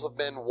souls of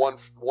men won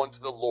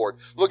to the Lord.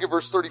 Look at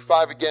verse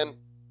 35 again.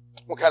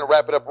 We'll kind of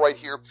wrap it up right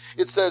here.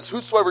 It says,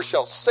 whosoever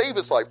shall save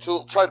his life,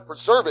 to try to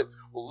preserve it,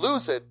 will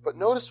lose it. But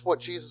notice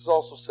what Jesus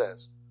also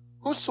says.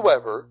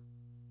 Whosoever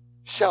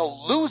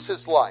shall lose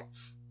his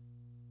life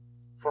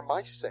for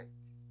my sake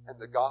and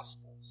the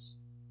gospel's,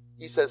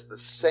 he says, the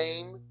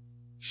same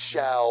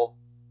shall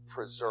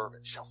preserve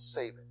it, shall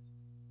save it.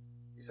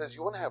 He says,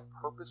 you want to have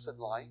purpose in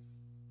life?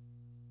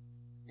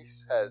 He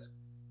says,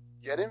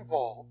 get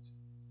involved.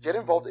 Get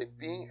involved in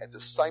being a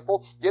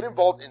disciple. Get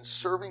involved in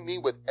serving me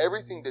with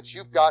everything that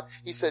you've got.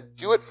 He said,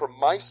 do it for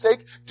my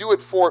sake. Do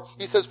it for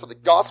the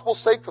gospel's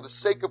sake, for the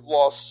sake of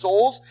lost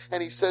souls.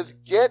 And he says,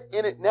 get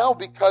in it now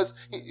because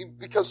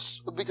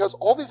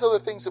all these other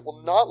things that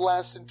will not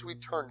last into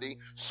eternity,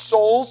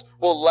 souls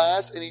will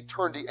last in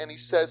eternity. And he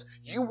says,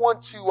 you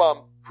want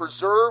to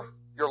preserve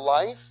your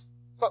life?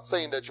 It's not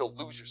saying that you'll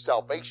lose your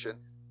salvation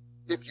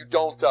if you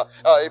don't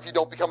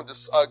become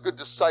a good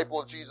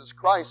disciple of Jesus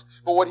Christ.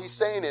 But what he's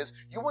saying is,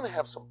 you want to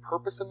have some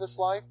purpose in this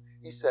life?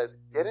 He says,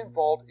 get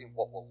involved in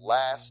what will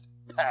last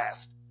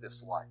past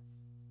this life.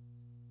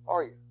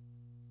 Are you?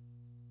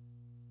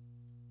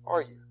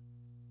 Are you?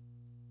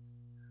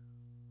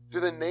 Do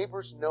the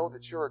neighbors know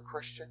that you're a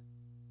Christian?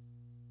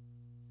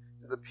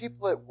 Do the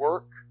people at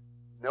work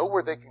know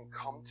where they can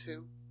come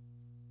to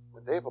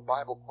when they have a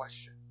Bible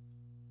question?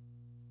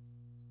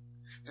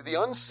 Do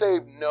the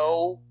unsaved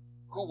know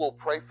who will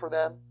pray for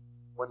them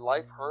when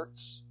life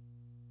hurts?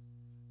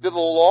 Do the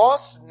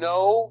lost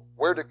know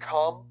where to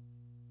come?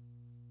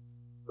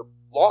 The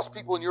lost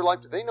people in your life,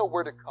 do they know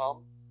where to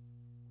come?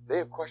 They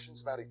have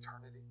questions about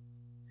eternity.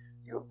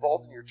 You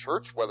involved in your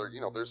church, whether,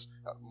 there's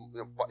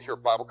here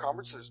at Bible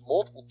Conference, there's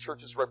multiple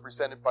churches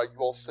represented by you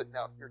all sitting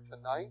out here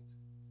tonight.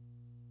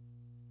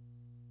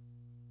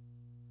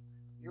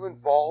 You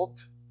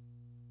involved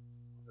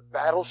in the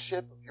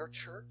battleship of your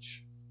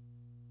church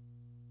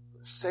for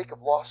the sake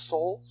of lost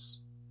souls?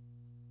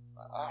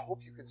 I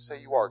hope you can say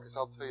you are, because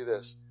I'll tell you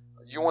this.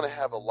 You want to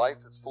have a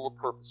life that's full of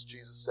purpose.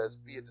 Jesus says,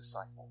 be a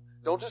disciple.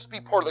 Don't just be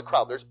part of the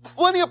crowd. There's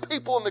plenty of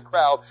people in the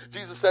crowd.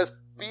 Jesus says,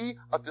 be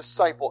a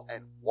disciple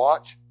and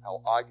watch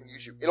how I can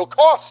use you. It'll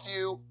cost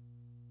you.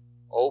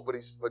 Oh,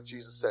 but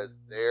Jesus says,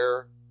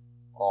 there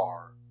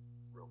are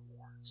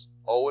rewards.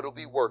 Oh, it'll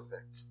be worth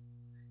it.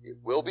 It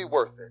will be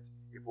worth it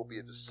if we'll be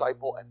a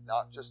disciple and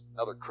not just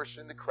another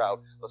Christian in the crowd.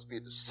 Let's be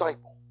a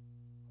disciple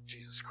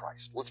Jesus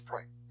Christ. Let's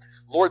pray.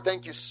 Lord,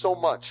 thank you so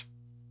much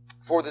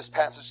for this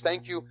passage.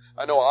 Thank you.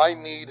 I know I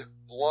need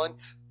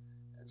blunt.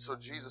 And so,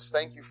 Jesus,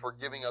 thank you for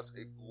giving us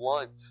a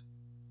blunt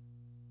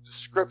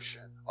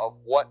description of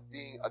what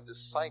being a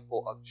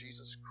disciple of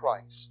Jesus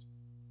Christ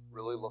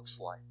really looks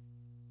like.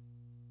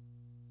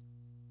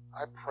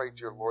 I pray,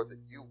 dear Lord, that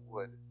you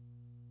would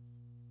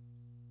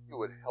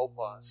help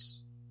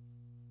us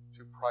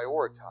to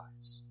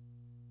prioritize.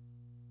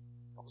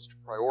 Help us to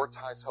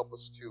prioritize. Help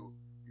us to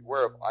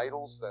beware of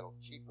idols that will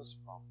keep us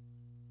from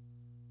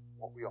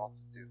what we ought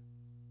to do.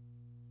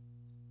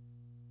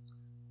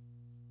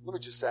 Let me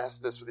just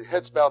ask this, with your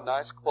heads bowed and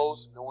eyes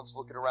closed, no one's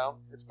looking around,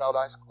 heads bowed,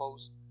 eyes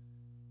closed.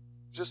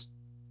 Just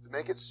to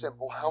make it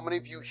simple, how many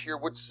of you here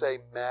would say,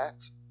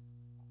 Matt,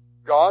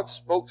 God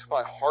spoke to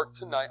my heart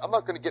tonight. I'm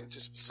not going to get into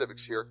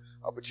specifics here,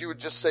 but you would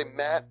just say,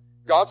 Matt,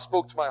 God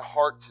spoke to my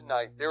heart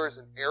tonight. There is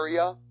an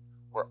area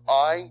where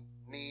I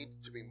need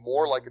to be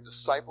more like a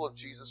disciple of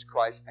Jesus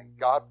Christ, and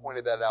God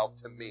pointed that out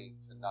to me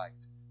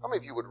tonight. How many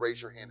of you would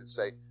raise your hand and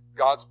say,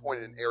 God's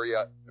pointed an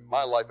area in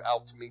my life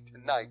out to me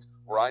tonight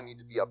where I need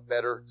to be a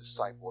better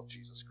disciple of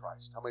Jesus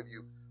Christ? How many of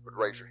you would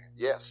raise your hand?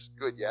 Yes.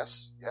 Good.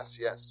 Yes. Yes.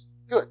 Yes.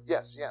 Good.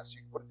 Yes. Yes.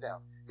 You can put it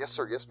down. Yes,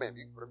 sir. Yes, ma'am.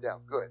 You can put them down.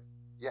 Good.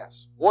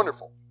 Yes.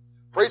 Wonderful.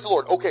 Praise the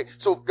Lord. Okay.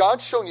 So if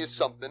God's shown you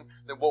something,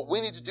 then what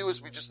we need to do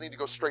is we just need to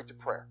go straight to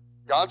prayer.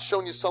 God's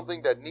shown you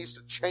something that needs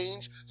to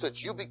change so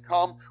that you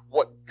become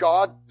what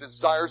God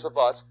desires of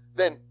us.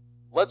 Then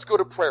let's go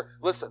to prayer.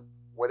 Listen,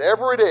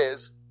 whatever it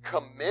is,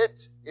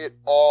 commit it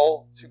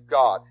all to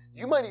God.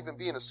 You might even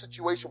be in a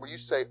situation where you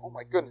say, oh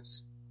my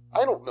goodness,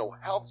 I don't know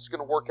how this is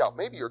going to work out.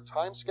 Maybe your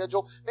time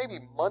schedule, maybe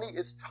money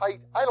is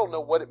tight. I don't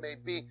know what it may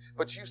be.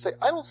 But you say,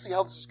 I don't see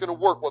how this is going to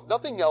work. Well, if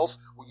nothing else,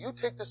 will you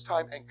take this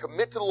time and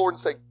commit to the Lord and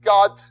say,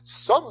 God,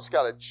 something's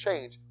got to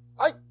change.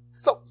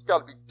 Something's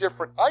got to be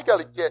different. I got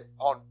to get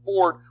on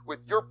board with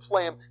your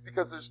plan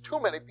because there's too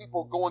many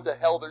people going to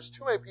hell. There's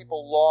too many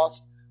people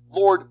lost.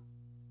 Lord,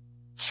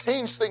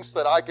 change things so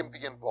that I can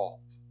be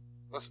involved.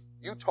 Listen,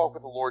 you talk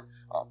with the Lord.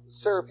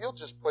 Sarah, if you'll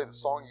just play the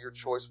song of your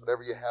choice,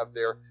 whatever you have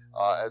there,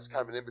 as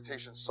kind of an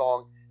invitation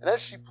song. And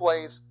as she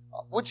plays,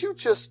 would you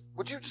just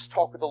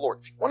talk with the Lord?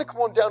 If you want to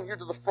come on down here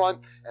to the front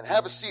and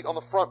have a seat on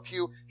the front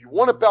pew, if you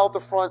want to bow at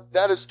the front,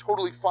 that is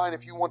totally fine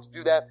if you want to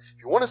do that.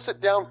 If you want to sit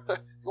down,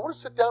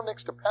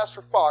 next to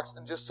Pastor Fox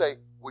and just say,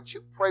 would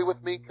you pray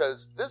with me?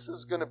 Because this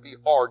is going to be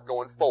hard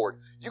going forward.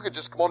 You could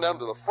just come on down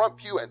to the front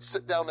pew and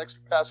sit down next to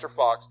Pastor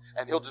Fox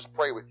and he'll just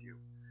pray with you.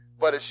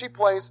 But as she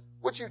plays,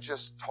 would you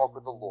just talk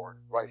with the Lord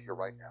right here,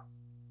 right now?